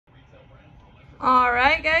All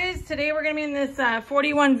right, guys, today we're gonna be in this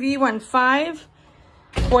 41V15.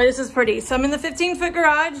 Boy, this is pretty. So I'm in the 15-foot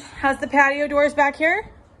garage, has the patio doors back here.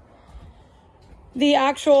 The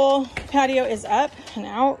actual patio is up and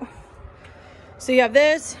out. So you have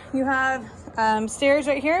this, you have stairs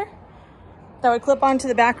right here that would clip onto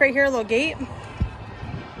the back right here, a little gate.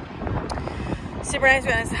 Super nice. We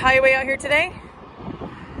got this highway out here today.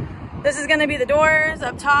 This is gonna be the doors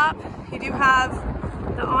up top. You do have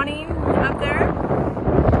the awning up there.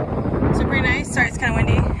 So pretty nice. Sorry, it's kind of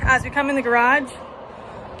windy. As we come in the garage,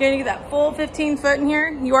 getting to get that full 15-foot in here.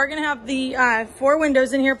 You are gonna have the 4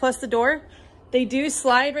 windows in here plus the door. They do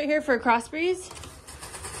slide right here for a cross breeze.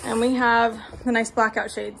 And we have the nice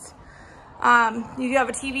blackout shades. You do have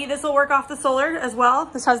a TV. This will work off the solar as well.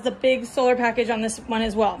 This has the big solar package on this one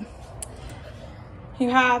as well. You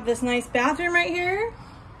have this nice bathroom right here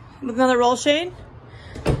with another roll shade.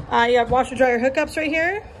 You have washer dryer hookups right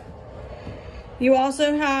here. You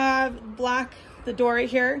also have the door right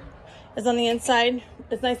here is on the inside.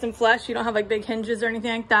 It's nice and flush. You don't have like big hinges or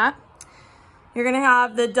anything like that. You're gonna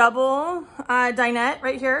have the double dinette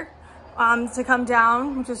right here to come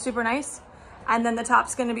down, which is super nice. And then the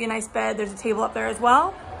top's gonna be a nice bed. There's a table up there as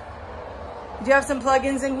well. You do have some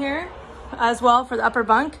plugins in here as well for the upper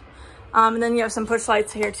bunk. And then you have some push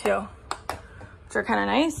lights here too, which are kind of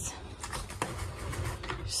nice.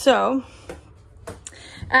 So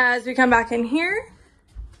as we come back in here,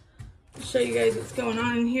 I'll show you guys what's going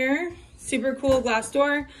on in here. Super cool glass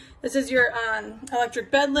door. This is your electric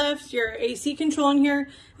bed lift, your AC control in here,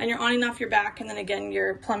 and your on and off your back. And then again,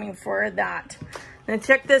 your plumbing for that. And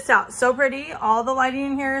check this out, so pretty. All the lighting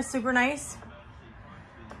in here is super nice.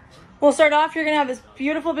 We'll start off, you're gonna have this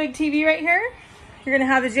beautiful big TV right here. You're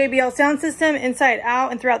gonna have a JBL sound system inside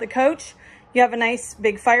out and throughout the coach. You have a nice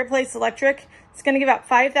big fireplace electric. It's gonna give out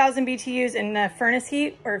 5,000 BTUs in furnace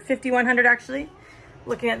heat, or 5,100 actually.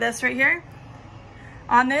 Looking at this right here.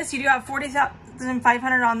 On this, you do have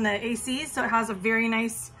 40,500 on the AC, so it has a very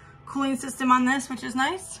nice cooling system on this, which is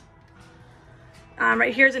nice.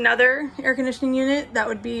 Right here's another air conditioning unit. That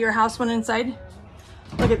would be your house one inside.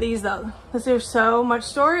 Look at these though. This is so much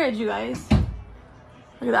storage, you guys.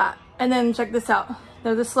 Look at that. And then check this out.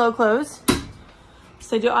 They're the slow close.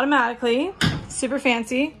 So they do automatically. Super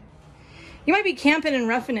fancy. You might be camping and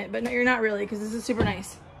roughing it, but no, you're not really, because this is super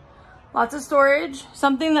nice. Lots of storage.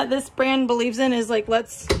 Something that this brand believes in is like,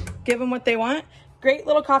 let's give them what they want. Great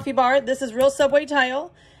little coffee bar. This is real Subway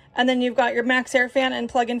tile. And then you've got your max air fan and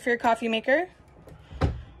plug in for your coffee maker.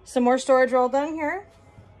 Some more storage rolled down here.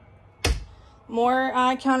 More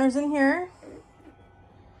counters in here.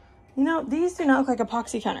 You know, these do not look like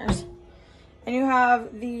epoxy counters. And you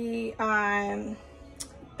have the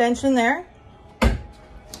bench in there.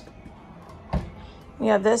 You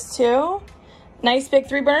have this too. Nice big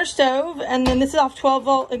 3-burner stove. And then this is off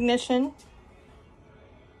 12-volt ignition.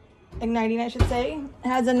 Igniting, I should say. It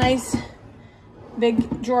has a nice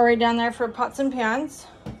big drawer right down there for pots and pans.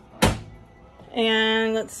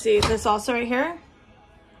 And let's see, this also right here.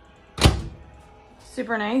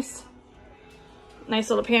 Super nice. Nice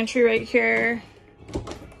little pantry right here.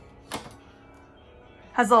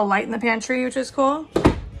 Has a little light in the pantry, which is cool.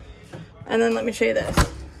 And then let me show you this.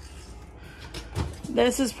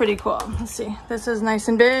 This is pretty cool. Let's see. This is nice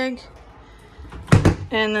and big.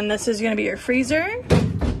 And then this is gonna be your freezer.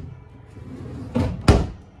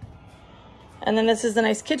 And then this is the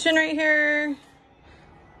nice kitchen right here.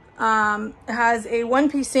 It has a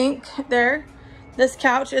 1-piece sink there. This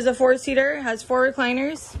couch is a 4-seater, has 4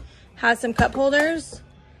 recliners, has some cup holders,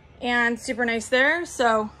 and super nice there.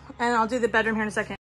 So, and I'll do the bedroom here in a second.